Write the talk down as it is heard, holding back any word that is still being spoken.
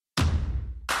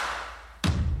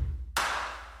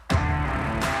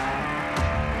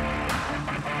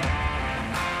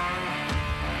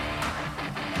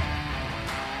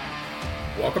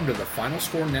Welcome to the Final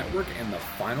Score Network and the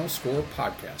Final Score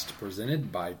Podcast,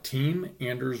 presented by Team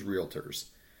Anders Realtors.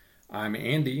 I'm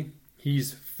Andy.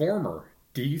 He's former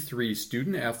D3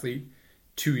 student athlete,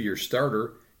 2-year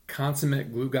starter,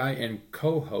 consummate glue guy, and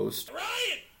co-host.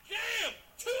 Ryan, jam!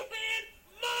 Two-hand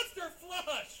monster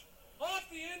flush! Off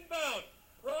the inbound.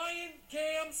 Ryan,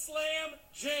 Cam, slam,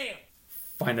 jam.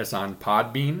 Find us on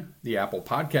Podbean, the Apple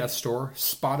Podcast Store,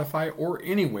 Spotify, or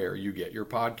anywhere you get your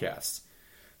podcasts.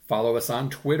 Follow us on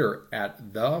Twitter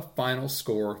at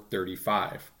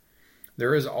TheFinalScore35.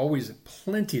 There is always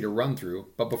plenty to run through,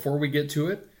 but before we get to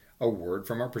it, a word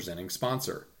from our presenting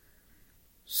sponsor.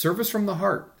 Service from the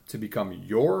heart to become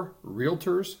your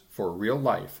realtors for real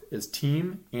life is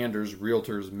Team Anders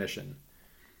Realtors' mission.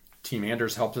 Team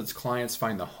Anders helps its clients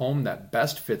find the home that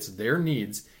best fits their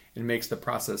needs and makes the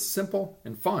process simple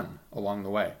and fun along the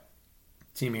way.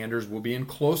 Team Anders will be in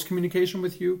close communication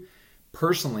with you,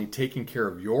 personally taking care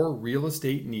of your real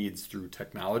estate needs through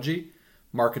technology,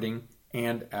 marketing,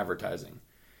 and advertising.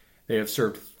 They have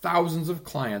served thousands of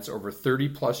clients over 30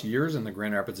 plus years in the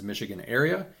Grand Rapids, Michigan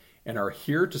area and are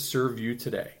here to serve you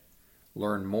today.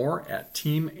 Learn more at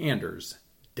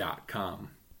teamanders.com.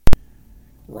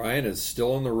 Ryan is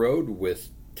still on the road with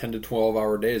 10 to 12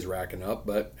 hour days racking up,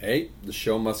 but hey, the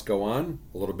show must go on.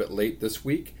 A little bit late this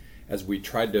week as we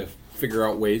tried to figure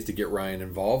out ways to get Ryan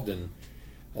involved, and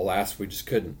alas, we just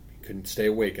couldn't stay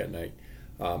awake at night.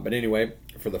 But anyway,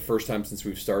 for the first time since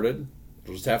we've started,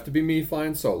 it'll just have to be me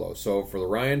flying solo. So for the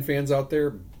Ryan fans out there,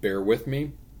 bear with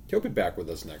me. He'll be back with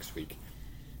us next week.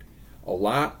 A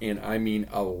lot, and I mean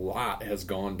a lot, has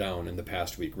gone down in the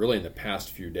past week, really in the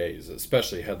past few days,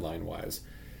 especially headline-wise.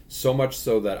 So much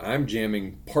so that I'm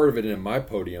jamming part of it in my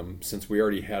podium since we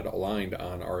already had aligned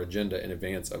on our agenda in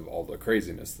advance of all the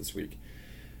craziness this week.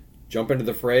 Jump into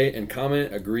the fray and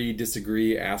comment, agree,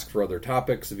 disagree, ask for other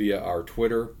topics via our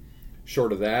Twitter.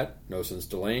 Short of that, no sense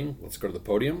delaying. Let's go to the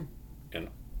podium, and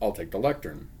I'll take the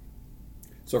lectern.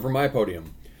 So for my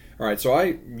podium, all right, so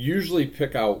I usually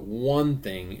pick out one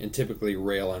thing and typically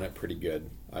rail on it pretty good.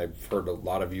 I've heard a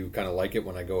lot of you kind of like it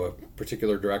when I go a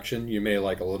particular direction. You may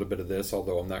like a little bit of this,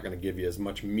 although I'm not going to give you as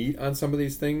much meat on some of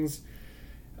these things,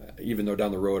 even though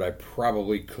down the road I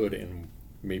probably could and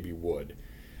maybe would.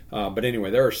 But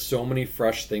anyway, there are so many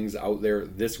fresh things out there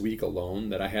this week alone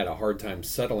that I had a hard time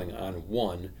settling on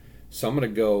one. So I'm going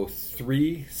to go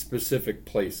 3 specific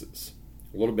places.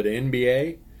 A little bit of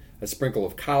NBA, a sprinkle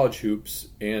of college hoops,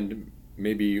 and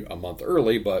maybe a month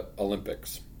early, but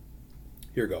Olympics.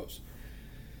 Here goes.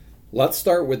 Let's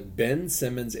start with Ben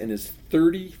Simmons and his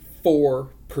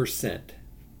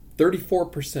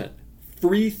 34%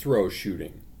 free throw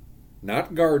shooting.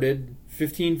 Not guarded,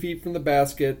 15 feet from the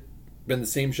basket, been the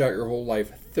same shot your whole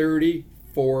life. 34%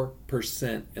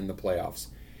 in the playoffs.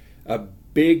 A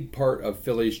big part of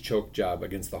Philly's choke job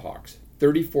against the Hawks.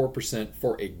 34%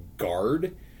 for a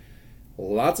guard.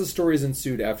 Lots of stories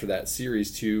ensued after that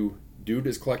series too. Dude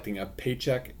is collecting a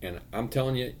paycheck, and I'm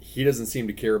telling you, he doesn't seem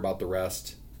to care about the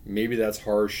rest. Maybe that's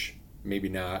harsh, maybe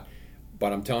not,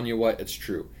 but I'm telling you what, it's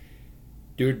true.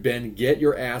 Dude, Ben, get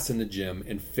your ass in the gym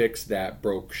and fix that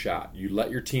broke shot. You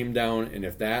let your team down, and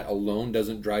if that alone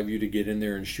doesn't drive you to get in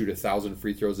there and shoot 1,000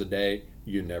 free throws a day,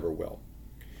 you never will.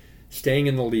 Staying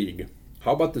in the league,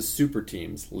 how about the super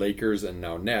teams, Lakers and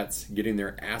now Nets, getting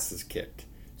their asses kicked?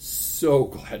 So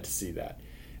glad to see that.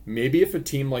 Maybe if a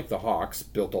team like the Hawks,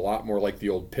 built a lot more like the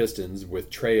old Pistons with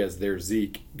Trey as their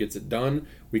Zeke, gets it done,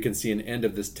 we can see an end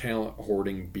of this talent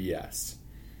hoarding BS.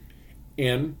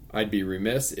 And I'd be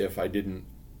remiss if I didn't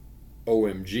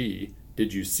OMG,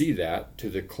 did you see that,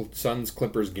 to the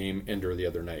Suns-Clippers game ender the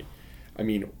other night. I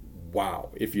mean,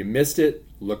 wow. If you missed it,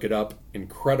 look it up.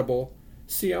 Incredible.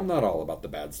 See, I'm not all about the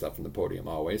bad stuff in the podium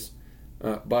always.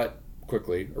 But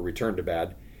quickly, a return to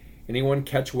bad. Anyone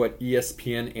catch what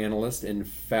ESPN analyst and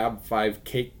Fab 5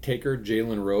 cake taker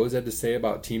Jalen Rose had to say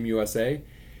about Team USA?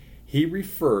 He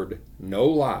referred, no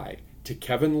lie, to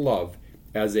Kevin Love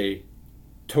as a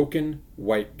token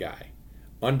white guy,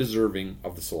 undeserving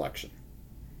of the selection.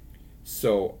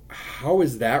 So how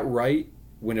is that right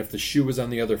when if the shoe was on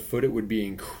the other foot it would be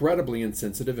incredibly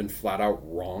insensitive and flat out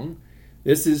wrong?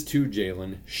 This is too,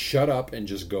 Jalen. Shut up and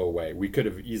just go away. We could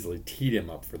have easily teed him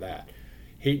up for that.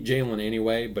 Hate Jalen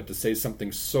anyway, but to say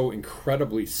something so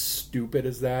incredibly stupid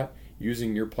as that,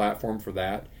 using your platform for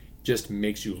that, just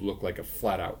makes you look like a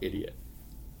flat-out idiot.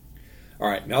 All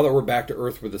right, now that we're back to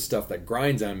earth with the stuff that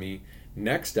grinds on me,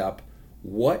 next up,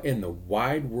 what in the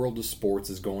wide world of sports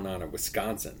is going on in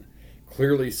Wisconsin?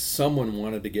 Clearly someone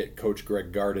wanted to get Coach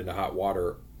Greg Gard into hot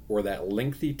water, or that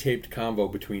lengthy taped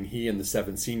convo between he and the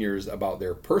 7 seniors about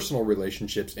their personal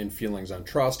relationships and feelings on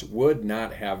trust would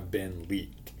not have been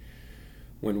leaked.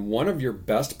 When one of your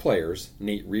best players,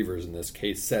 Nate Reavers in this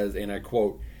case, says, and I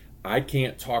quote, "I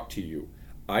can't talk to you.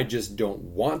 I just don't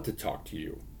want to talk to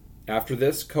you. After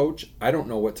this, coach, I don't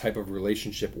know what type of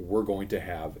relationship we're going to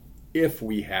have if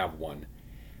we have one."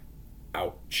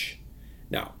 Ouch.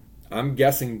 Now, I'm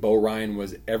guessing Bo Ryan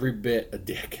was every bit a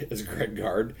dick as Greg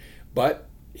Gard, but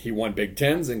he won Big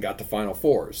Tens and got to Final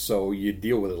Fours, so you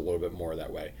deal with it a little bit more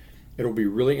that way. It'll be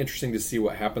really interesting to see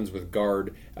what happens with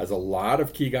Gard, as a lot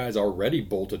of key guys already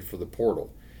bolted for the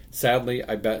portal. Sadly,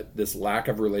 I bet this lack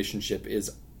of relationship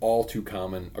is all too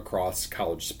common across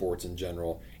college sports in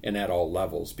general and at all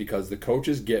levels, because the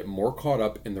coaches get more caught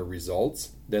up in the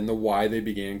results than the why they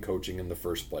began coaching in the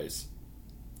first place.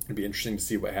 It'd be interesting to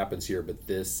see what happens here, but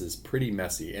this is pretty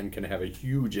messy and can have a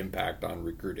huge impact on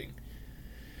recruiting.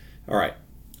 All right,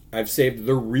 I've saved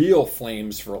the real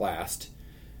flames for last.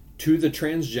 To the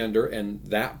transgender, and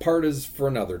that part is for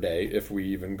another day if we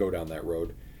even go down that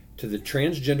road, to the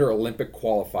transgender Olympic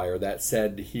qualifier that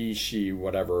said he, she,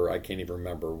 whatever, I can't even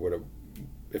remember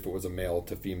if it was a male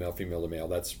to female, female to male,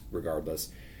 that's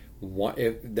regardless,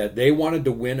 that they wanted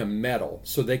to win a medal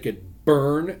so they could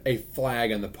burn a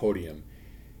flag on the podium.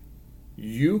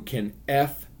 You can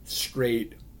F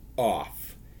straight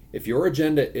off. If your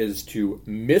agenda is to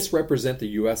misrepresent the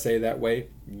USA that way,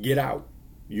 get out.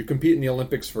 You compete in the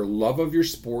Olympics for love of your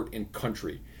sport and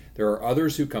country. There are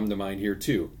others who come to mind here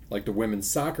too, like the women's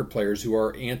soccer players who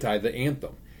are anti the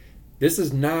anthem. This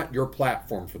is not your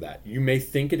platform for that. You may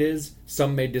think it is.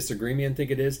 Some may disagree me and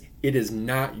think it is. It is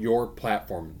not your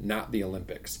platform, not the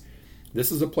Olympics.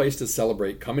 This is a place to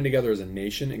celebrate coming together as a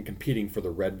nation and competing for the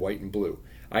red, white, and blue.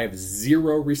 I have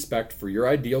zero respect for your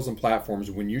ideals and platforms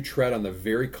when you tread on the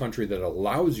very country that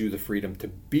allows you the freedom to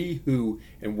be who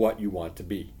and what you want to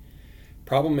be.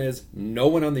 Problem is, no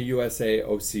one on the USA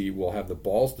OC will have the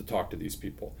balls to talk to these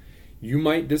people. You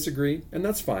might disagree, and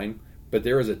that's fine, but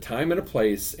there is a time and a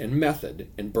place and method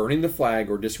in burning the flag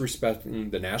or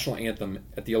disrespecting the national anthem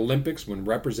at the Olympics when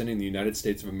representing the United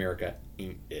States of America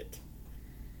ain't it.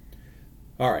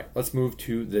 All right, let's move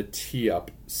to the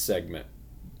tee-up segment.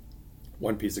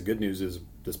 One piece of good news is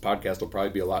this podcast will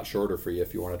probably be a lot shorter for you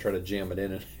if you want to try to jam it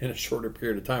in a shorter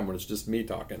period of time when it's just me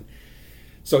talking.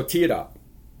 So tee it up.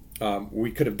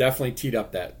 We could have definitely teed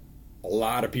up that a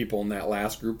lot of people in that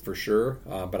last group for sure,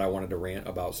 but I wanted to rant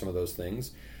about some of those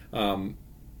things.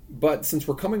 But since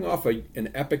we're coming off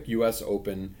an epic U.S.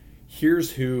 Open,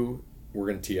 here's who we're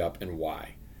going to tee up and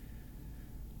why.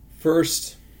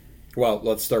 First, well,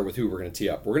 let's start with who we're going to tee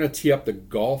up. We're going to tee up the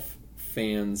golf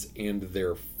fans and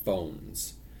their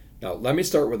phones. Now, let me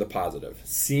start with a positive.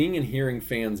 Seeing and hearing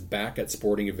fans back at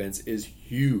sporting events is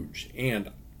huge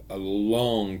and a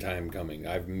long time coming.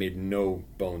 I've made no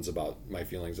bones about my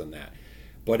feelings on that.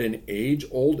 But an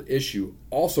age-old issue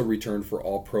also returned for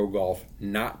all pro golf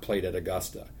not played at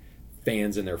Augusta.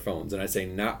 Fans and their phones. And I say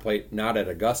not at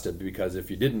Augusta because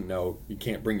if you didn't know, you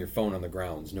can't bring your phone on the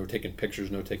grounds. No taking pictures,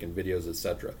 no taking videos,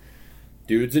 etc.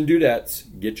 Dudes and dudettes,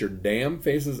 get your damn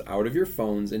faces out of your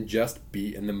phones and just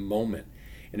be in the moment.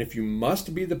 And if you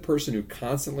must be the person who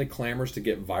constantly clamors to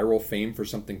get viral fame for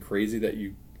something crazy that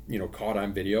you caught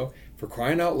on video, for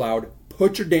crying out loud,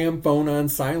 put your damn phone on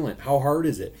silent. How hard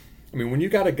is it? I mean, when you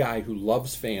got a guy who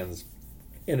loves fans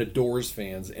and adores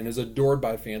fans and is adored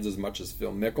by fans as much as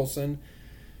Phil Mickelson,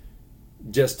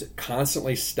 just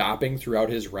constantly stopping throughout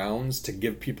his rounds to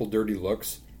give people dirty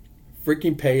looks,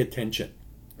 freaking pay attention.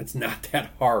 It's not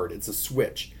that hard. It's a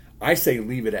switch. I say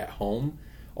leave it at home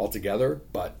altogether,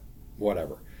 but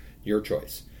whatever. Your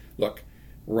choice. Look,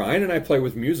 Ryan and I play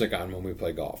with music on when we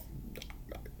play golf.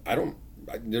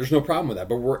 There's no problem with that,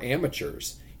 but we're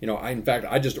amateurs. In fact,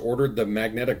 I just ordered the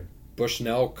magnetic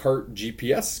Bushnell Cart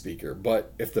GPS speaker,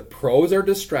 but if the pros are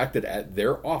distracted at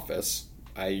their office,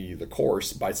 i.e. the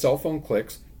course, by cell phone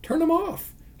clicks, turn them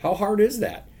off. How hard is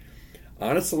that?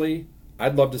 Honestly,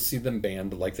 I'd love to see them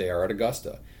banned like they are at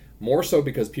Augusta. More so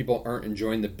because people aren't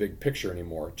enjoying the big picture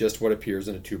anymore, just what appears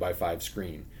in a 2x5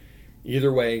 screen.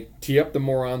 Either way, tee up the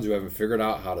morons who haven't figured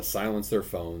out how to silence their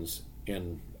phones,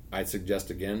 and I suggest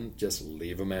again, just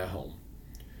leave them at home.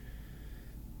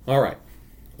 All right,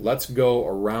 let's go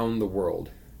around the world.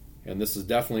 And this is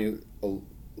definitely a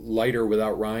lighter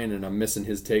without Ryan, and I'm missing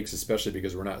his takes, especially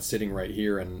because we're not sitting right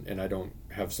here and I don't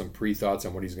have some pre-thoughts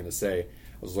on what he's going to say.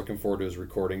 I was looking forward to his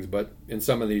recordings, but in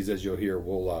some of these, as you'll hear,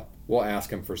 we'll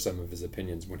ask him for some of his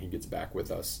opinions when he gets back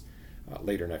with us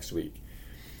later next week.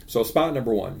 So spot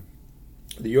number one,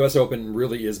 the U.S. Open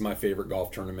really is my favorite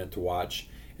golf tournament to watch,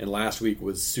 and last week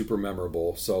was super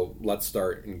memorable, so let's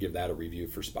start and give that a review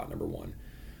for spot number one.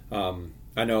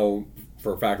 I know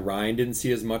for a fact Ryan didn't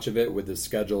see as much of it with his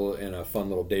schedule and a fun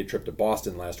little day trip to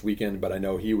Boston last weekend, but I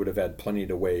know he would have had plenty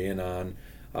to weigh in on.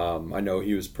 I know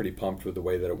he was pretty pumped with the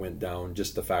way that it went down,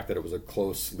 just the fact that it was a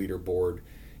close leaderboard.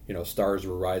 Stars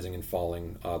were rising and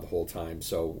falling the whole time,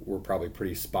 so we're probably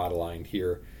pretty spot aligned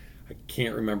here. I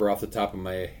can't remember off the top of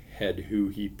my head who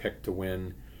he picked to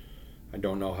win. I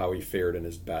don't know how he fared in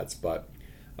his bets, but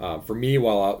for me,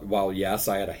 while yes,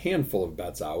 I had a handful of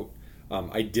bets out,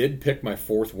 I did pick my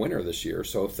fourth winner this year,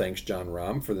 so thanks John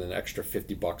Rahm for the extra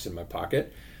 $50 in my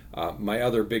pocket. My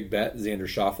other big bet, Xander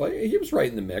Schauffele, he was right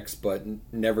in the mix, but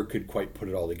never could quite put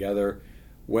it all together.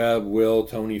 Webb, Will,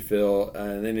 Tony, Phil,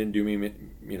 and they didn't do me,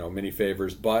 many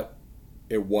favors, but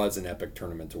it was an epic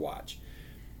tournament to watch.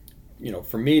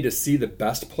 For me to see the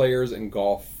best players in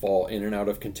golf fall in and out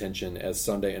of contention as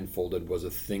Sunday unfolded was a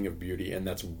thing of beauty, and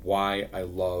that's why I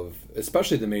love,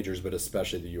 especially the majors, but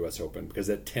especially the U.S. Open, because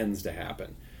it tends to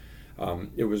happen.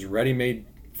 It was ready-made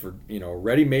for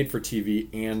TV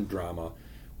and drama.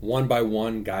 One by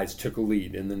one, guys took a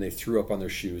lead, and then they threw up on their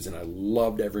shoes, and I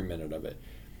loved every minute of it.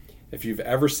 If you've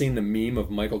ever seen the meme of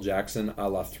Michael Jackson a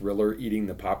la Thriller eating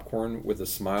the popcorn with a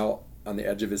smile on the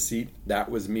edge of his seat,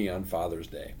 that was me on Father's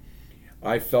Day.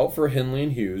 I felt for Hindley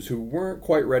and Hughes, who weren't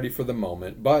quite ready for the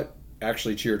moment, but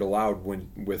actually cheered aloud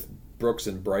with Brooks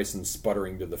and Bryson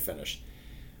sputtering to the finish.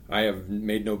 I have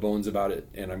made no bones about it,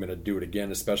 and I'm going to do it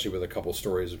again, especially with a couple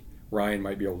stories Ryan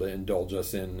might be able to indulge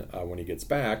us in when he gets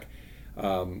back,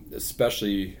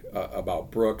 especially about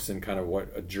Brooks and kind of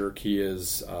what a jerk he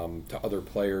is to other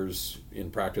players in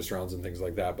practice rounds and things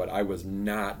like that. But I was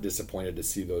not disappointed to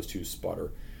see those two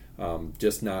sputter.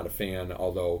 Just not a fan,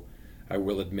 although I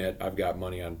will admit I've got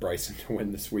money on Bryson to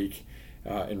win this week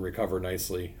and recover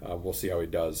nicely. We'll see how he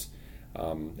does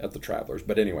at the Travelers.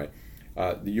 But anyway,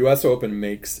 the U.S. Open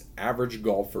makes average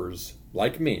golfers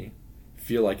like me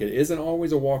feel like it isn't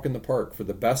always a walk in the park for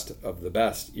the best of the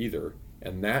best either.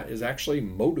 And that is actually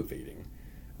motivating.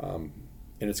 And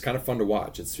it's kind of fun to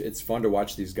watch. It's fun to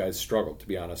watch these guys struggle, to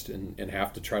be honest, and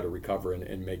have to try to recover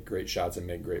and make great shots and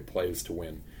make great plays to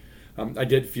win. I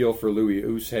did feel for Louis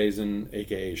Oosthuizen,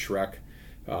 a.k.a. Shrek.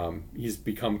 He's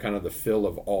become kind of the Phil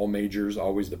of all majors,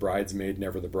 always the bridesmaid,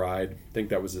 never the bride. I think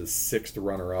that was his sixth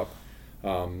runner-up.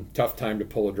 Tough time to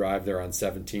pull a drive there on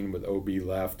 17 with OB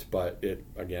left, but it,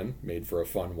 again, made for a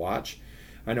fun watch.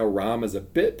 I know Rahm is a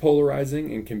bit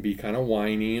polarizing and can be kind of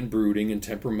whiny and brooding and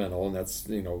temperamental, and that's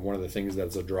one of the things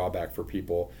that's a drawback for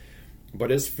people.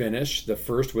 But his finish, the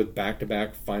first with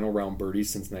back-to-back final round birdies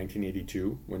since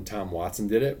 1982, when Tom Watson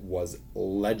did it, was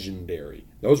legendary.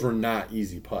 Those were not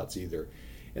easy putts either.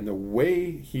 And the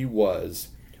way he was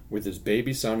with his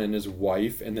baby son and his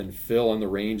wife, and then Phil on the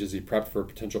range as he prepped for a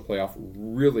potential playoff,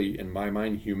 really, in my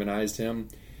mind, humanized him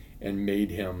and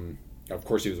made him, of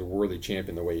course, he was a worthy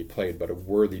champion the way he played, but a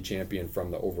worthy champion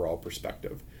from the overall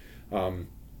perspective.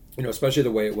 Especially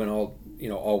the way it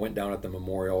all went down at the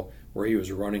Memorial, where he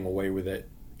was running away with it,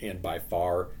 and by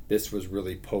far, this was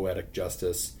really poetic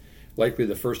justice. Likely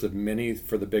the first of many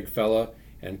for the big fella,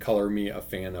 and color me a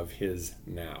fan of his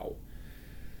now.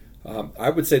 I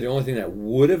would say the only thing that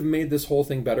would have made this whole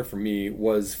thing better for me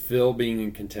was Phil being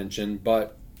in contention,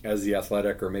 but as The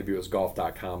Athletic, or maybe it was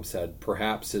Golf.com, said,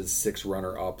 perhaps his 6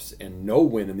 runner-ups and no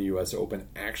win in the U.S. Open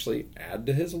actually add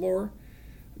to his lore.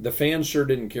 The fans sure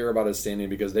didn't care about his standing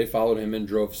because they followed him and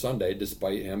drove Sunday,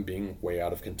 despite him being way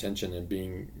out of contention and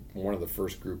being one of the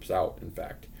first groups out, in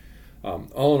fact.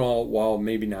 All in all, while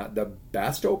maybe not the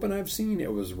best Open I've seen,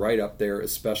 it was right up there,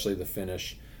 especially the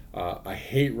finish. I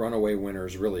hate runaway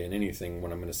winners really in anything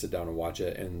when I'm going to sit down and watch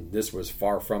it, and this was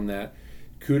far from that.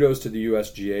 Kudos to the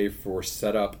USGA for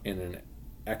setup in an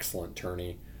excellent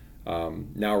tourney.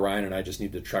 Now Ryan and I just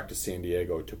need to trek to San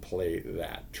Diego to play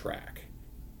that track.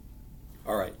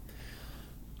 All right,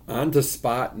 on to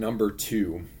spot number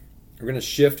 2. We're going to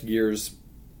shift gears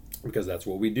because that's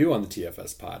what we do on the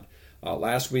TFS pod.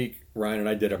 Last week, Ryan and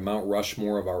I did a Mount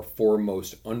Rushmore of our 4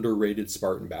 most underrated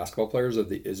Spartan basketball players of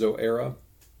the Izzo era.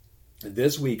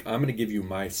 This week, I'm going to give you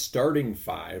my starting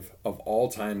 5 of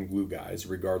all-time glue guys,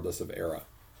 regardless of era.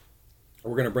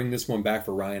 We're going to bring this one back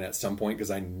for Ryan at some point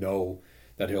because I know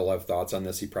that he'll have thoughts on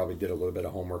this. He probably did a little bit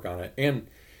of homework on it. And,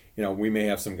 we may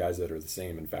have some guys that are the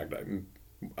same. In fact,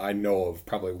 I know of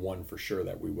probably one for sure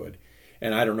that we would.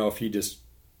 And I don't know if he just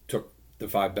took the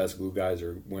 5 best glue guys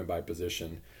or went by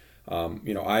position. I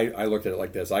looked at it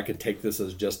like this. I could take this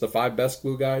as just the 5 best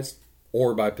glue guys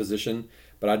or by position,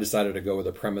 but I decided to go with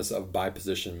a premise of by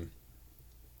position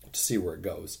to see where it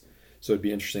goes. So it'd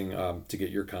be interesting to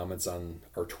get your comments on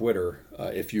our Twitter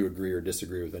if you agree or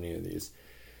disagree with any of these.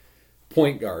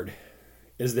 Point guard.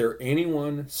 Is there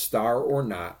anyone, star or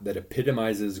not, that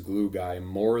epitomizes glue guy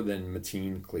more than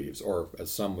Mateen Cleaves, or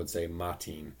as some would say,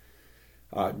 Mateen?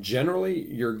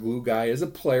 Generally, your glue guy is a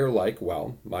player like,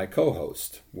 well, my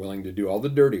co-host, willing to do all the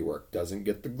dirty work, doesn't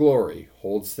get the glory,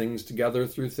 holds things together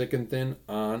through thick and thin,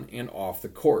 on and off the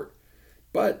court,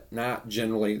 but not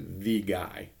generally the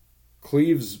guy.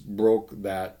 Cleaves broke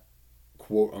that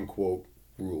quote-unquote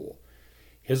rule.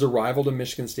 His arrival to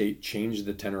Michigan State changed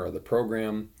the tenor of the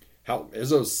program. Hell,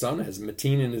 Izzo's son has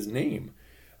Mateen in his name.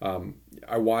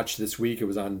 I watched this week, it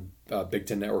was on Big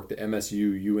Ten Network, the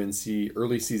MSU-UNC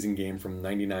early season game from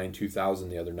 99-2000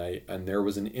 the other night, and there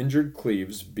was an injured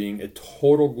Cleaves being a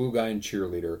total glue guy and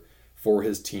cheerleader for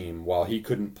his team while he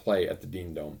couldn't play at the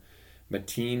Dean Dome.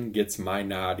 Mateen gets my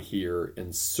nod here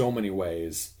in so many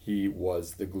ways. He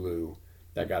was the glue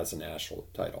that got us a national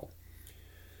title.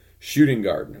 Shooting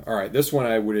guard. All right, this one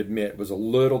I would admit was a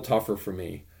little tougher for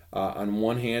me. On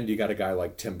one hand, you got a guy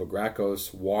like Tim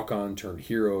Bagrakos, walk-on turned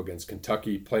hero against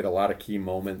Kentucky, played a lot of key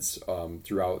moments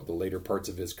throughout the later parts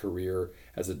of his career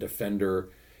as a defender.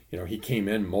 You know, he came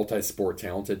in multi-sport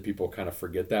talented. People kind of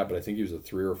forget that, but I think he was a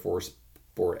 3 or 4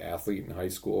 sport athlete in high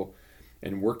school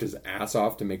and worked his ass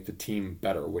off to make the team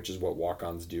better, which is what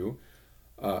walk-ons do.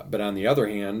 But on the other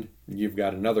hand, you've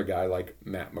got another guy like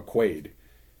Matt McQuaid.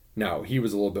 Now, he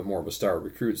was a little bit more of a star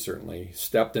recruit, certainly.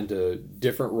 Stepped into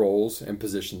different roles and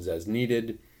positions as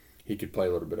needed. He could play a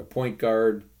little bit of point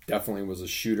guard. Definitely was a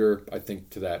shooter. I think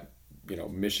to that,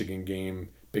 Michigan game,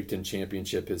 Big Ten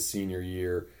championship his senior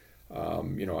year.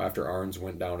 After Arns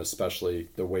went down, especially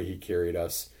the way he carried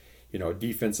us.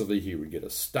 Defensively, he would get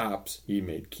us stops. He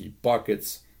made key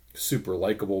buckets. Super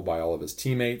likable by all of his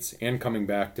teammates. And coming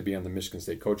back to be on the Michigan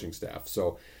State coaching staff.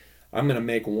 So I'm going to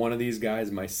make one of these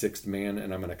guys my sixth man,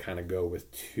 and I'm going to kind of go with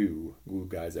 2 glue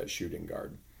guys at shooting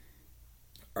guard.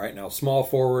 All right, now small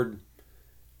forward,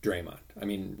 Draymond. I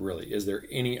mean, really, is there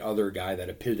any other guy that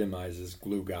epitomizes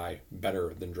glue guy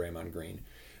better than Draymond Green?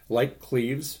 Like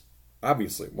Cleaves,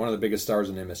 obviously, one of the biggest stars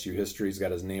in MSU history. He's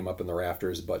got his name up in the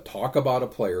rafters, but talk about a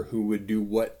player who would do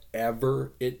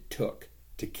whatever it took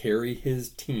to carry his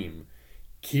team,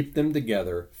 keep them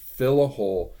together, fill a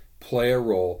hole, play a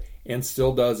role, and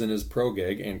still does in his pro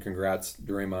gig. And congrats,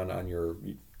 Draymond, on your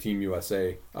Team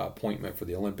USA appointment for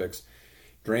the Olympics.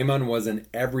 Draymond was an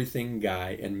everything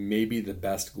guy and maybe the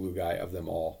best glue guy of them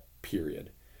all,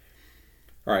 period.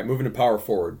 All right, moving to power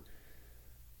forward.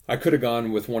 I could have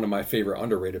gone with one of my favorite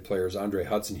underrated players, Andre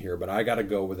Hudson here, but I got to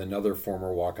go with another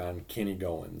former walk-on, Kenny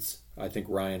Goins. I think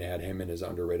Ryan had him in his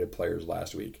underrated players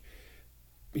last week.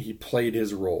 He played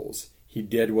his roles. He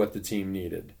did what the team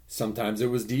needed. Sometimes it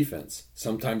was defense.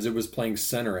 Sometimes it was playing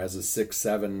center as a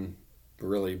 6'7",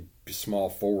 really small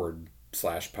forward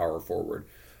 / power forward.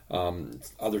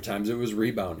 Other times it was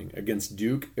rebounding. Against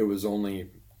Duke, it was only,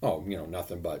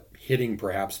 nothing but hitting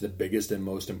perhaps the biggest and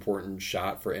most important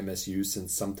shot for MSU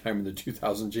since sometime in the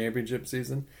 2000 championship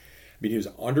season. I mean, he was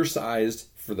undersized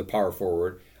for the power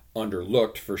forward,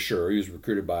 underlooked for sure. He was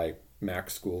recruited by MAC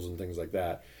schools and things like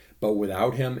that. But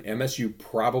without him, MSU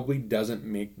probably doesn't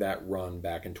make that run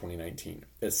back in 2019,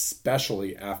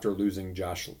 especially after losing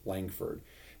Josh Langford,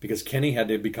 because Kenny had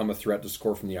to become a threat to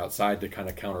score from the outside to kind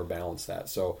of counterbalance that.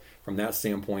 So from that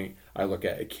standpoint, I look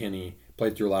at Kenny,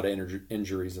 played through a lot of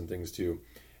injuries and things too,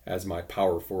 as my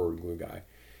power forward glue guy.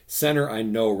 Center, I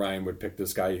know Ryan would pick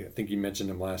this guy. I think he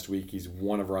mentioned him last week. He's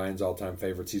one of Ryan's all-time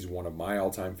favorites. He's one of my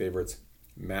all-time favorites,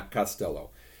 Matt Costello.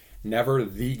 Never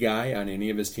the guy on any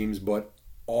of his teams, but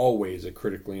always a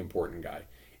critically important guy.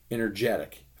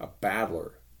 Energetic, a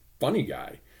battler, funny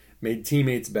guy, made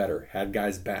teammates better, had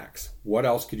guys' backs. What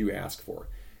else could you ask for?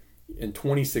 In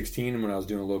 2016, when I was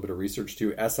doing a little bit of research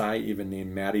too, SI even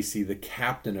named Matty C the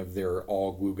captain of their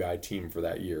all-glue guy team for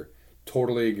that year.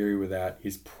 Totally agree with that.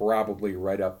 He's probably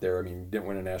right up there. I mean, didn't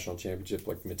win a national championship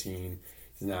like Mateen.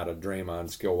 He's not a Draymond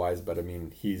skill-wise, but I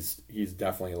mean, he's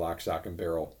definitely lock, stock, and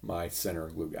barrel, my center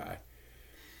glue guy.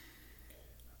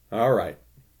 All right.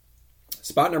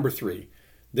 Spot number 3.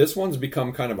 This one's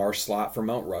become kind of our slot for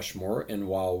Mount Rushmore, and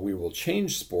while we will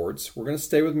change sports, we're going to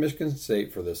stay with Michigan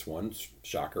State for this one.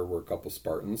 Shocker, we're a couple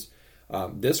Spartans.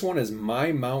 This one is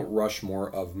my Mount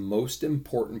Rushmore of most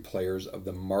important players of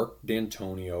the Mark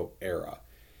D'Antonio era.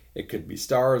 It could be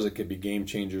stars, it could be game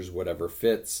changers, whatever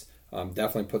fits.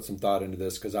 Definitely put some thought into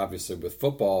this, because obviously with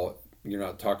football, you're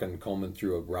not talking combing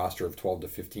through a roster of 12 to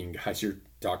 15 guys. You're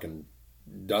talking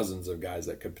dozens of guys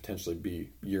that could potentially be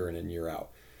year in and year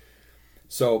out.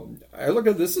 So I look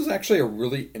at this as actually a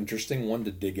really interesting one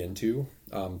to dig into.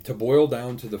 To boil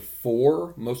down to the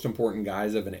 4 most important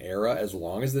guys of an era, as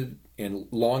long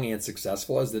and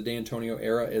successful as the D'Antonio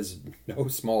era, is no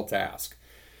small task.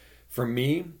 For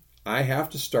me, I have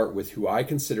to start with who I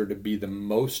consider to be the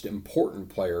most important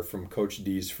player from Coach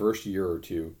D's first year or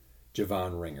two,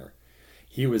 Javon Ringer.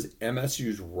 He was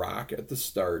MSU's rock at the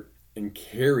start and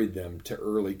carried them to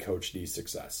early Coach D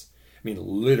success. I mean,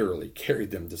 literally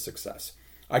carried them to success.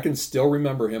 I can still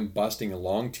remember him busting a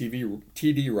long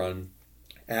TD run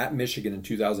at Michigan in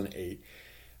 2008,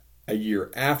 a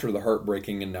year after the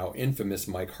heartbreaking and now infamous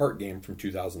Mike Hart game from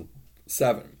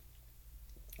 2007.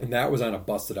 And that was on a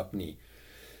busted up knee.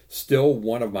 Still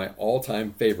one of my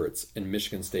all-time favorites in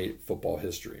Michigan State football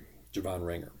history, Javon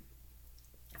Ringer.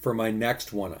 For my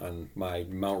next one on my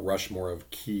Mount Rushmore of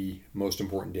key, most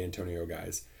important D'Antonio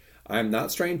guys, I'm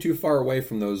not straying too far away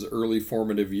from those early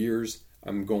formative years.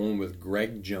 I'm going with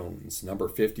Greg Jones, number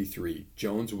 53.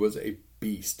 Jones was a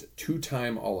beast,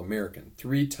 2-time All-American,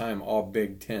 3-time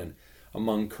All-Big Ten,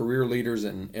 among career leaders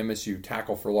in MSU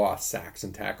tackle for loss, sacks,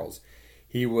 and tackles.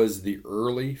 He was the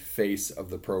early face of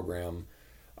the program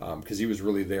because he was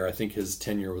really there. I think his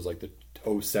tenure was like the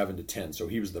 07 to 10, so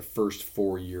he was the first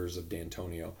 4 years of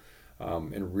D'Antonio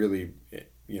and really,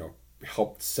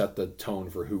 helped set the tone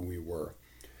for who we were.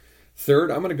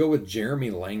 Third, I'm going to go with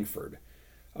Jeremy Langford,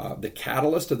 the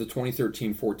catalyst of the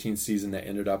 2013-14 season that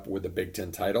ended up with the Big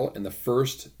Ten title and the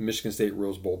first Michigan State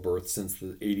Rose Bowl berth since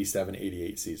the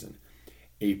 87-88 season.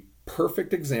 A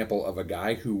perfect example of a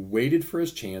guy who waited for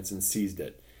his chance and seized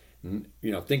it.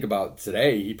 Think about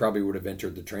today, he probably would have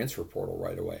entered the transfer portal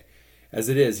right away. As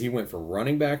it is, he went from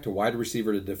running back to wide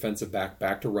receiver to defensive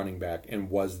back to running back, and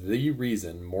was the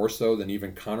reason, more so than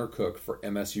even Connor Cook, for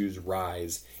MSU's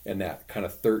rise in that kind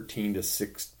of 13 to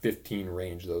 15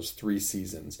 range, those 3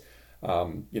 seasons.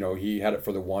 He had it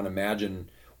for the one.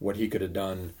 Imagine what he could have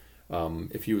done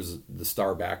if he was the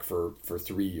star back for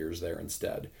 3 years there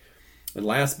instead. And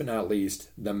last but not least,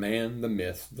 the man, the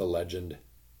myth, the legend,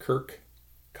 Kirk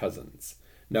Cousins.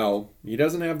 No, he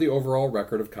doesn't have the overall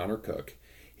record of Connor Cook.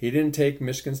 He didn't take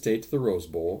Michigan State to the Rose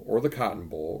Bowl or the Cotton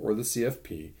Bowl or the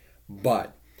CFP,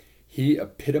 but he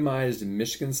epitomized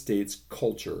Michigan State's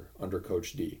culture under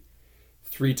Coach D.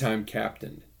 3-time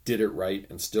captain, did it right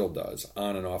and still does,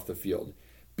 on and off the field.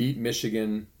 Beat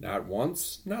Michigan not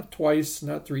once, not twice,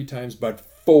 not 3 times, but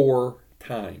 4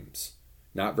 times.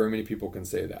 Not very many people can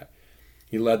say that.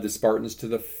 He led the Spartans to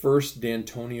the first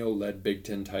D'Antonio-led Big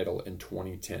Ten title in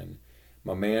 2010.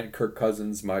 My man, Kirk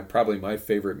Cousins, probably my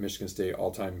favorite Michigan State,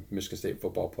 all-time Michigan State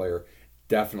football player.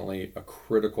 Definitely a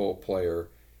critical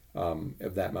player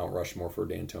of that Mount Rushmore for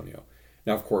D'Antonio.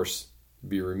 Now, of course,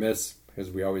 be remiss, as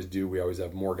we always do. We always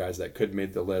have more guys that could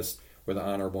make the list with an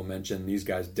honorable mention. These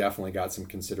guys definitely got some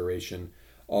consideration,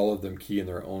 all of them key in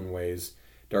their own ways.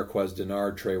 Darqueze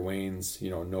Dennard, Trey Waynes,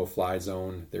 no-fly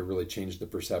zone. They really changed the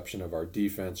perception of our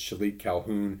defense. Shalik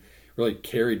Calhoun really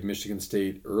carried Michigan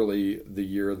State early the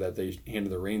year that they handed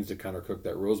the reins to Connor Cook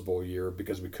that Rose Bowl year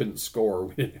because we couldn't score.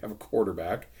 We didn't have a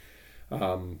quarterback.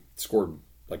 Scored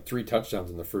like 3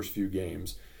 touchdowns in the first few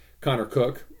games. Connor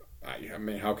Cook, I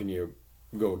mean, how can you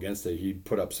go against it? He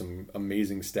put up some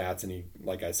amazing stats, and he,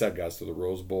 like I said, got us to the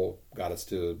Rose Bowl, got us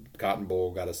to the Cotton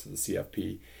Bowl, got us to the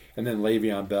CFP. And then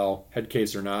Le'Veon Bell, head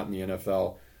case or not in the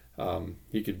NFL,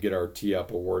 he could get our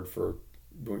Tee-Up award for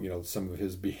some of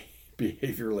his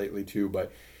behavior lately too,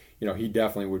 but he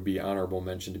definitely would be honorable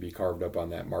mention to be carved up on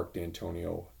that Mark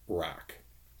D'Antonio rock.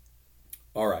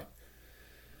 All right,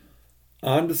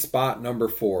 on to spot number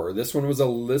 4. This one was a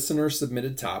listener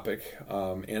submitted topic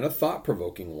and a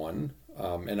thought-provoking one,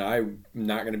 and I'm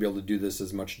not going to be able to do this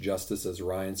as much justice as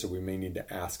Ryan, so we may need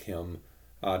to ask him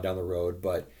down the road.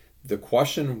 But the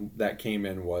question that came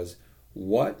in was,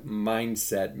 what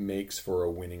mindset makes for a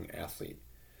winning athlete?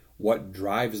 What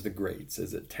drives the greats?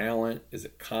 Is it talent? Is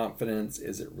it confidence?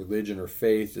 Is it religion or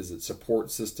faith? Is it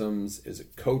support systems? Is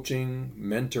it coaching,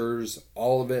 mentors,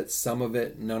 all of it, some of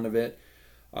it, none of it?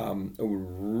 It would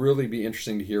really be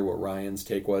interesting to hear what Ryan's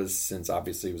take was, since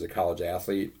obviously he was a college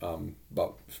athlete.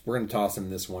 But we're going to toss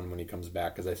him this one when he comes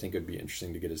back, because I think it'd be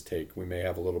interesting to get his take. We may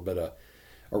have a little bit of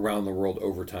around the world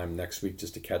overtime next week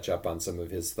just to catch up on some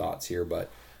of his thoughts here. But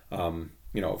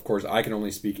of course, I can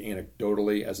only speak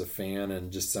anecdotally as a fan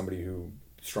and just somebody who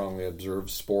strongly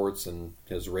observes sports and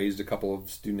has raised a couple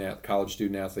of college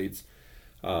student athletes.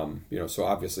 So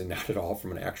obviously not at all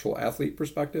from an actual athlete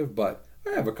perspective, but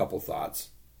I have a couple thoughts.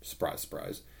 Surprise,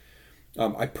 surprise.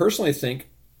 I personally think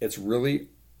it's really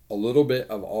a little bit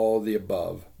of all the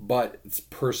above, but it's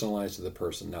personalized to the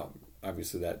person. Now,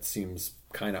 obviously that seems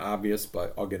kind of obvious,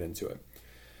 but I'll get into it.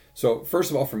 So first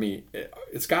of all, for me,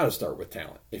 it's got to start with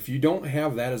talent. If you don't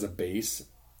have that as a base,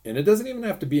 and it doesn't even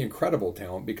have to be incredible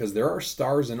talent, because there are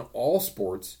stars in all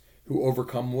sports who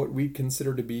overcome what we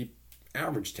consider to be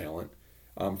average talent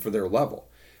for their level.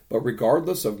 But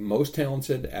regardless of most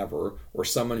talented ever, or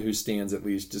someone who stands at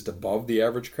least just above the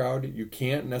average crowd, you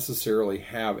can't necessarily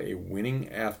have a winning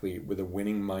athlete with a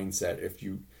winning mindset if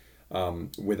you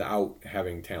without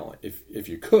having talent. If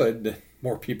you could, then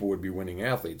more people would be winning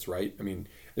athletes, right? I mean,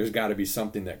 there's got to be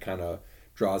something that kind of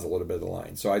draws a little bit of the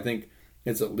line. So I think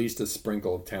it's at least a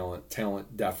sprinkle of talent.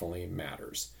 Talent definitely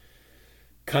matters.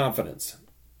 Confidence,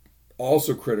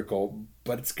 also critical,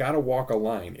 but it's got to walk a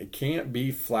line. It can't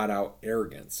be flat out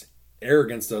arrogance.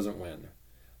 Arrogance doesn't win.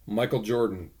 Michael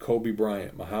Jordan, Kobe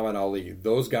Bryant, Muhammad Ali,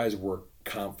 those guys were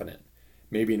confident.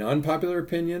 Maybe an unpopular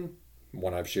opinion,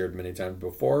 one I've shared many times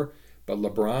before, but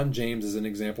LeBron James is an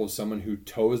example of someone who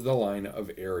toes the line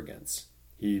of arrogance.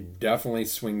 He definitely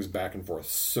swings back and forth.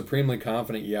 Supremely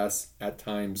confident, yes, at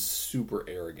times super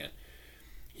arrogant.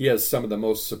 He has some of the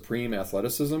most supreme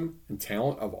athleticism and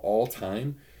talent of all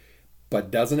time,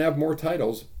 but doesn't have more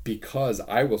titles because,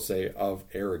 I will say, of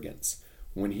arrogance.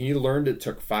 When he learned it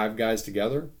took 5 guys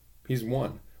together, he's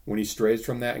won. When he strays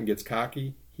from that and gets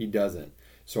cocky, he doesn't.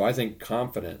 So I think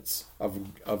confidence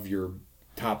of your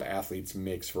top athletes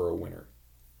makes for a winner.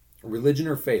 Religion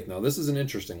or faith. Now, this is an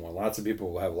interesting one. Lots of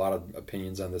people have a lot of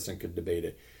opinions on this and could debate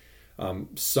it.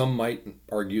 Some might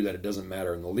argue that it doesn't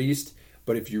matter in the least,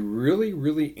 but if you really,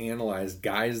 really analyze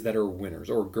guys that are winners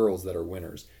or girls that are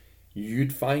winners,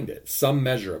 you'd find it, some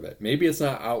measure of it. Maybe it's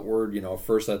not outward,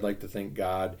 first I'd like to thank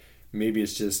God. Maybe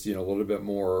it's just, a little bit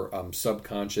more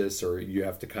subconscious, or you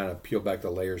have to kind of peel back the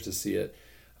layers to see it.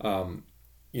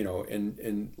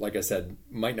 And like I said,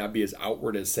 might not be as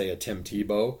outward as, say, a Tim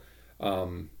Tebow.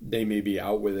 They may be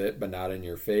out with it, but not in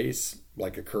your face,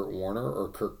 like a Kurt Warner or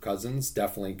Kirk Cousins.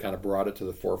 Definitely kind of brought it to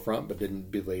the forefront, but didn't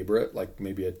belabor it like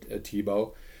maybe a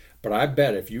Tebow. But I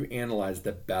bet if you analyze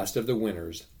the best of the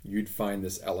winners, you'd find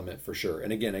this element for sure.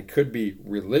 And again, it could be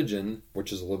religion,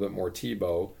 which is a little bit more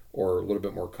Tebow, or a little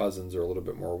bit more Cousins, or a little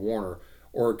bit more Warner,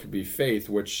 or it could be faith,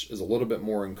 which is a little bit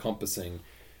more encompassing.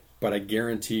 But I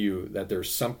guarantee you that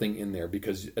there's something in there,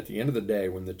 because at the end of the day,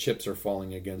 when the chips are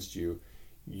falling against you,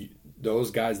 those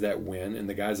guys that win and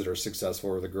the guys that are successful,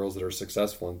 or the girls that are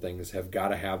successful in things, have got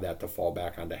to have that to fall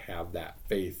back on, to have that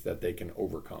faith that they can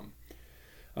overcome.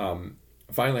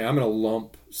 Finally, I'm going to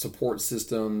lump support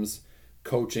systems,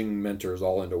 coaching, mentors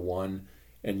all into one,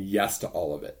 and yes to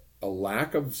all of it. A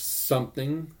lack of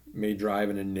something may drive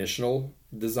an initial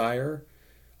desire,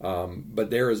 but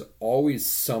there is always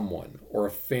someone or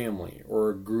a family or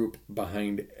a group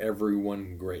behind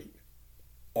everyone great.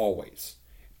 Always.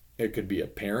 It could be a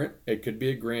parent, it could be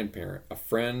a grandparent, a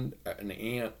friend, an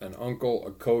aunt, an uncle,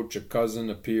 a coach, a cousin,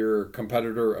 a peer, a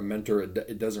competitor, a mentor.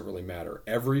 It doesn't really matter.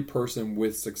 Every person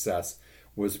with success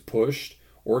was pushed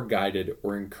or guided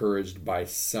or encouraged by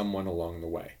someone along the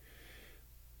way.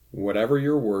 Whatever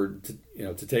your word,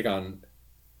 to take on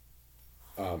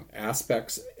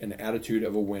aspects and attitude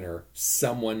of a winner,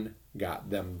 someone got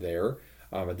them there.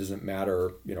 It doesn't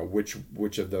matter,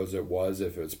 which of those it was.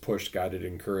 If it was pushed, guided,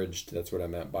 encouraged, that's what I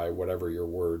meant by whatever your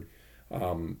word.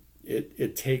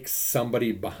 It takes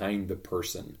somebody behind the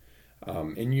person.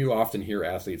 And you often hear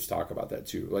athletes talk about that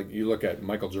too. Like, you look at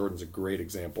Michael Jordan's a great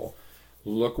example.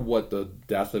 Look what the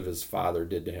death of his father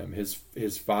did to him.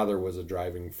 His father was a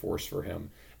driving force for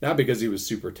him. Not because he was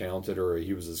super talented or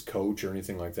he was his coach or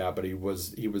anything like that, but he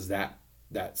was that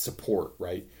support,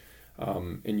 right?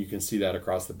 And you can see that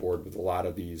across the board with a lot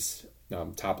of these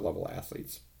top-level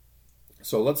athletes.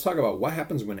 So let's talk about what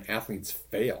happens when athletes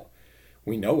fail.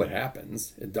 We know what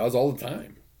happens. It does all the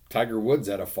time. Tiger Woods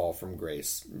had a fall from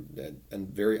grace, a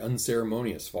very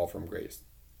unceremonious fall from grace.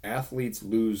 Athletes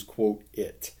lose, quote,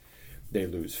 it. They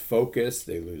lose focus,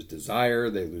 they lose desire,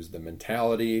 they lose the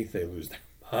mentality, they lose their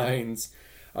minds.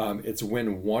 It's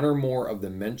when one or more of the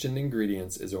mentioned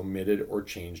ingredients is omitted or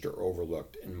changed or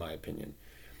overlooked, in my opinion.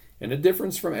 And a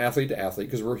difference from athlete to athlete,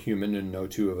 because we're human and no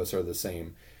two of us are the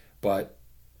same. But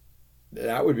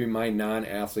that would be my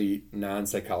non-athlete,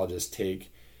 non-psychologist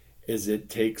take, is it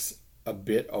takes a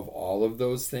bit of all of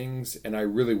those things. And I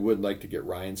really would like to get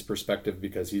Ryan's perspective,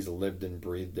 because he's lived and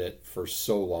breathed it for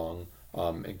so long,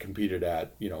 and competed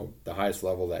at, the highest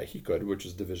level that he could, which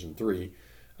is Division III.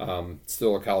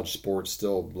 Still a college sport,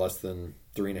 still less than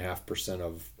 3.5%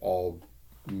 of all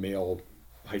male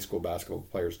high school basketball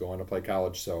players go on to play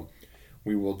college. So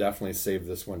we will definitely save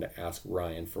this one to ask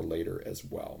Ryan for later as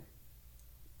well.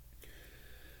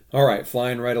 All right,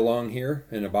 flying right along here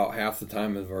in about half the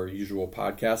time of our usual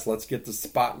podcast. Let's get to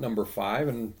spot number 5,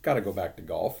 and got to go back to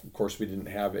golf. Of course, we didn't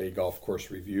have a golf course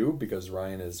review because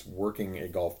Ryan is working a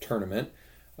golf tournament,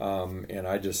 and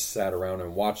I just sat around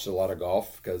and watched a lot of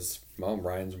golf because, well,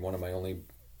 Ryan's one of my only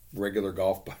regular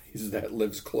golf buddies that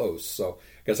lives close. So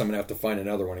I guess I'm going to have to find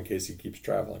another one in case he keeps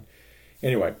traveling.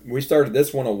 Anyway, we started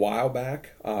this one a while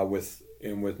back with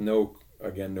no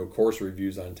course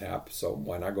reviews on tap. So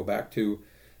why not go back to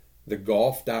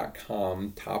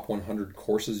thegolf.com top 100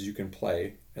 courses you can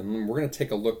play, and we're going to take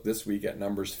a look this week at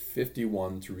numbers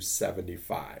 51 through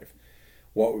 75.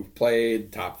 What we've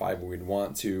played, top 5 we'd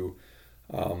want to.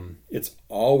 It's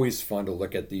always fun to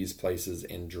look at these places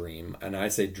and dream. And I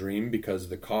say dream because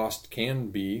the cost can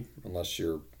be, unless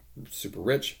you're super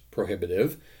rich,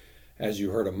 prohibitive. As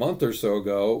you heard a month or so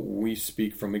ago, we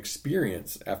speak from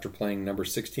experience after playing number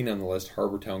 16 on the list,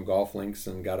 Harbortown Golf Links,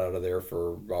 and got out of there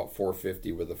for about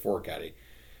 $450 with a 4-caddy.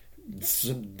 It's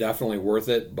definitely worth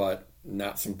it, but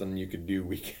not something you could do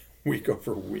week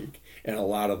over week. And a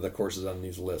lot of the courses on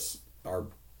these lists are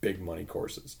big money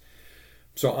courses.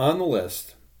 So on the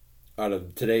list, out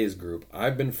of today's group,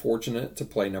 I've been fortunate to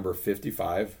play number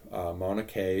 55, Mauna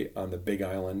Kea on the Big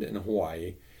Island in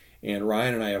Hawaii. And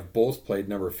Ryan and I have both played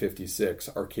number 56,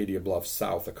 Arcadia Bluffs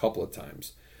South, a couple of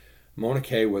times. Mauna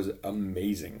Kea was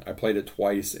amazing. I played it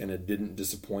twice, and it didn't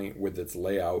disappoint with its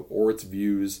layout or its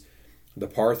views. The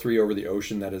par 3 over the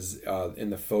ocean that is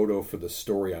in the photo for the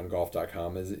story on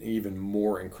golf.com is even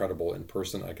more incredible in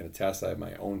person. I can attest. I have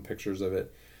my own pictures of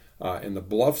it. And the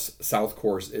Bluffs South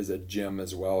course is a gem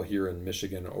as well here in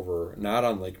Michigan, not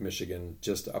on Lake Michigan,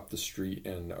 just up the street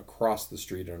and across the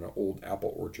street in an old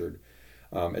apple orchard.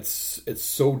 It's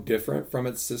so different from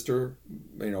its sister,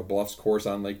 Bluffs course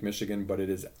on Lake Michigan, but it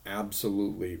is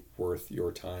absolutely worth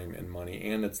your time and money,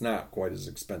 and it's not quite as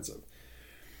expensive.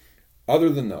 Other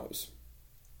than those,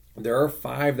 there are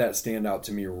 5 that stand out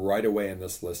to me right away in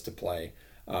this list to play,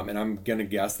 and I'm going to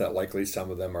guess that likely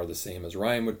some of them are the same as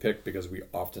Ryan would pick, because we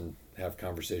often have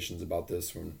conversations about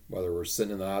this, whether we're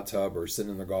sitting in the hot tub or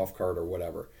sitting in the golf cart or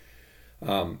whatever.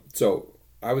 So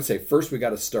I would say first we got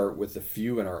to start with the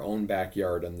few in our own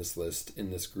backyard on this list,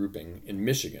 in this grouping, in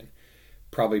Michigan.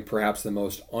 Probably perhaps the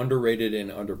most underrated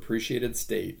and underappreciated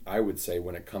state, I would say,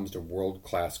 when it comes to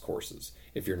world-class courses.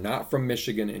 If you're not from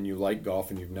Michigan and you like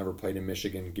golf and you've never played in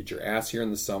Michigan, get your ass here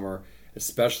in the summer,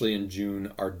 especially in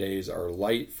June. Our days are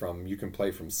light. You can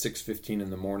play from 6:15 in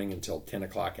the morning until 10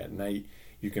 o'clock at night.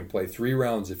 You can play 3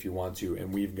 rounds if you want to,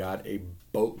 and we've got a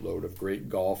boatload of great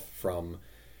golf from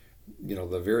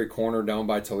the very corner down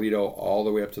by Toledo all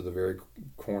the way up to the very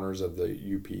corners of the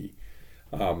UP.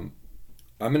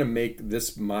 I'm going to make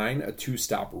this mine a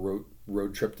 2-stop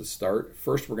road trip to start.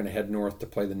 First, we're going to head north to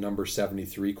play the number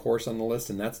 73 course on the list,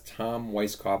 and that's Tom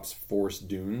Weisskopf's Forest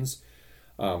Dunes.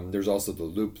 There's also the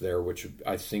Loop there, which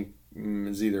I think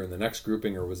is either in the next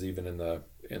grouping or was even in the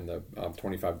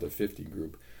 25 to 50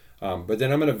 group. But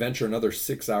then I'm going to venture another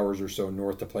 6 hours or so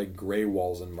north to play Gray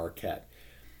Walls in Marquette.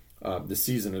 The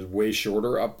season is way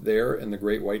shorter up there in the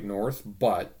Great White North,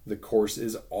 but the course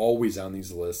is always on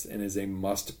these lists and is a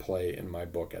must-play in my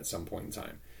book at some point in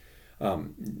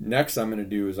time. Next I'm going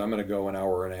to go an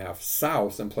hour and a half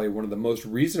south and play one of the most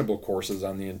reasonable courses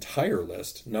on the entire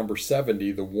list, number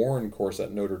 70, the Warren course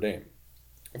at Notre Dame.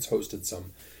 It's hosted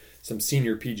some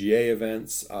senior PGA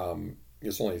events.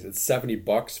 It's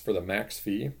 $70 for the max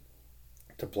fee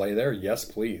to play there. Yes,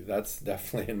 please. That's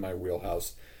definitely in my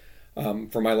wheelhouse.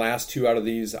 For my last 2 out of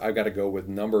these, I've got to go with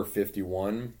number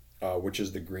 51, which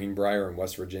is the Greenbrier in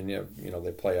West Virginia.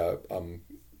 They play a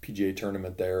PGA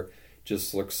tournament there.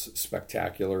 Just looks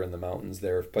spectacular in the mountains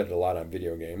there. I've played it a lot on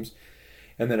video games.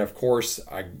 And then, of course,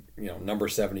 number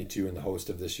 72 and the host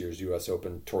of this year's U.S.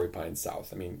 Open, Torrey Pines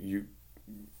South. I mean,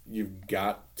 you've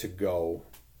got to go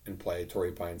and play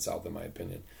Torrey Pines South, in my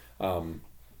opinion.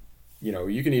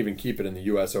 You can even keep it in the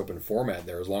U.S. Open format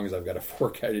there, as long as I've got a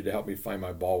 4-caddy to help me find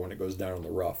my ball when it goes down in the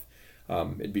rough.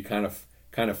 It'd be kind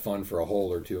of fun for a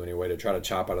hole or two anyway to try to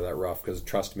chop out of that rough, because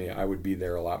trust me, I would be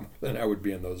there a lot more than I would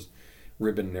be in those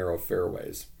ribbon narrow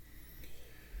fairways.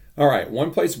 All right,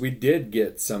 one place we did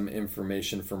get some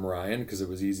information from Ryan, because it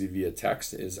was easy via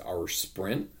text, is our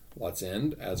sprint. Let's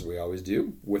end, as we always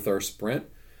do, with our sprint.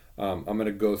 I'm going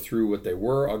to go through what they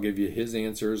were. I'll give you his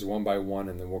answers one by one,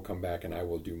 and then we'll come back and I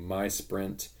will do my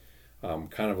sprint.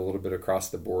 Kind of a little bit across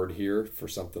the board here for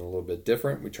something a little bit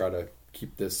different. We try to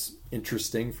keep this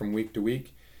interesting from week to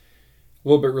week. A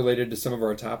little bit related to some of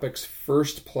our topics.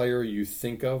 First player you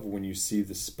think of when you see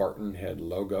the Spartan Head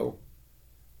logo.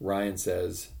 Ryan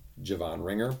says Javon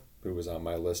Ringer, who was on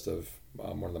my list of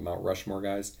one of the Mount Rushmore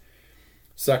guys.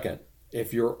 Second,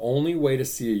 if your only way to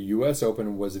see a U.S.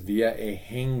 Open was via a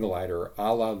hang glider,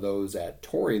 a la those at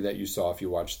Torrey that you saw if you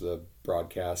watched the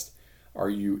broadcast, are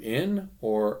you in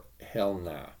or hell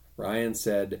nah? Ryan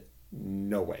said,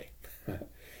 no way.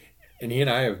 And he and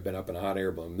I have been up in a hot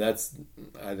air balloon. That's,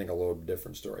 I think, a little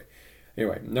different story.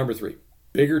 Anyway, number 3,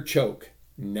 bigger choke,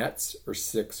 Nets or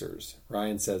Sixers?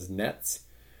 Ryan says Nets.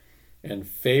 And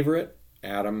favorite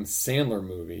Adam Sandler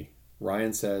movie?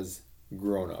 Ryan says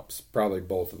Grown Ups. Probably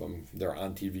both of them. They're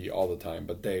on TV all the time,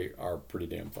 but they are pretty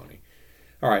damn funny.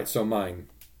 All right, so mine.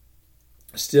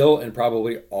 Still and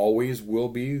probably always will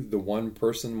be the one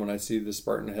person when I see the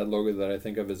Spartan Head logo that I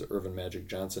think of is Earvin Magic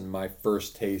Johnson. My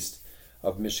first taste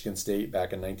of Michigan State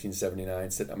back in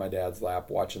 1979, sitting on my dad's lap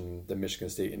watching the Michigan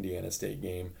State-Indiana State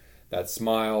game. That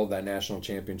smile, that national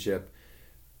championship.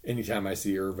 Anytime I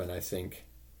see Earvin, I think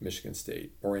Michigan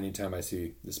State. Or anytime I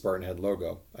see the Spartan Head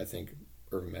logo, I think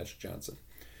Earvin Magic Johnson.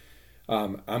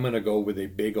 I'm going to go with a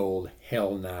big old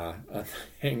hell nah on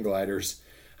hang gliders.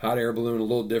 Hot air balloon, a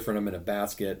little different. I'm in a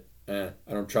basket. I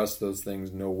don't trust those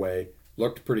things. No way.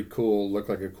 Looked pretty cool. Looked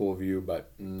like a cool view,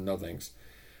 but no thanks.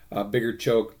 Bigger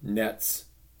choke, nets.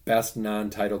 Best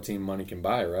non-title team money can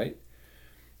buy, right?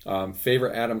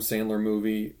 Favorite Adam Sandler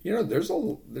movie. There's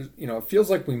it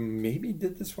feels like we maybe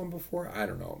did this one before. I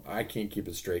don't know. I can't keep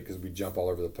it straight because we jump all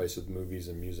over the place with movies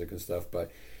and music and stuff.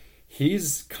 But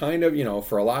he's kind of,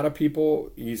 for a lot of people,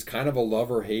 he's kind of a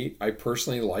love or hate. I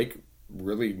personally like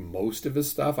really most of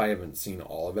his stuff. I haven't seen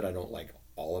all of it. I don't like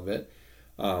all of it.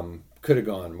 Could have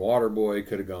gone Waterboy,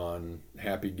 could have gone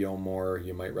Happy Gilmore.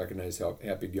 You might recognize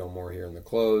Happy Gilmore here in the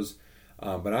close.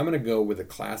 But I'm going to go with a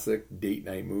classic date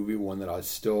night movie, one that I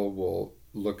still will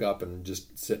look up and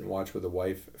just sit and watch with a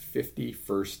wife, 50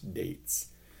 First Dates.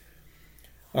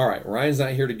 All right, Ryan's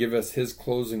not here to give us his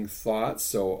closing thoughts,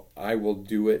 so I will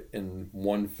do it in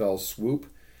one fell swoop.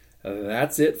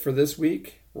 That's it for this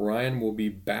week. Ryan will be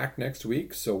back next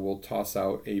week, so we'll toss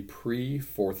out a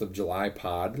pre-4th of July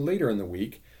pod later in the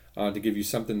week to give you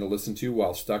something to listen to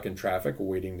while stuck in traffic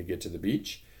waiting to get to the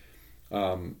beach.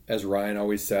 As Ryan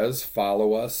always says,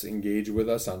 follow us, engage with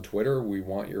us on Twitter. We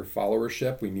want your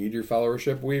followership. We need your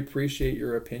followership. We appreciate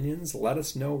your opinions. Let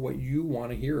us know what you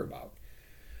want to hear about.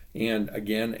 And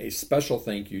again, a special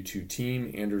thank you to Team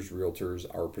Anders Realtors,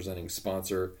 our presenting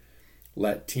sponsor.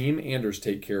 Let Team Anders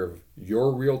take care of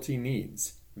your realty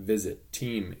needs. Visit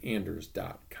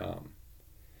teamanders.com.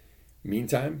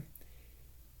 Meantime,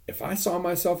 if I saw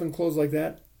myself in clothes like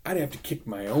that, I'd have to kick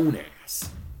my own ass.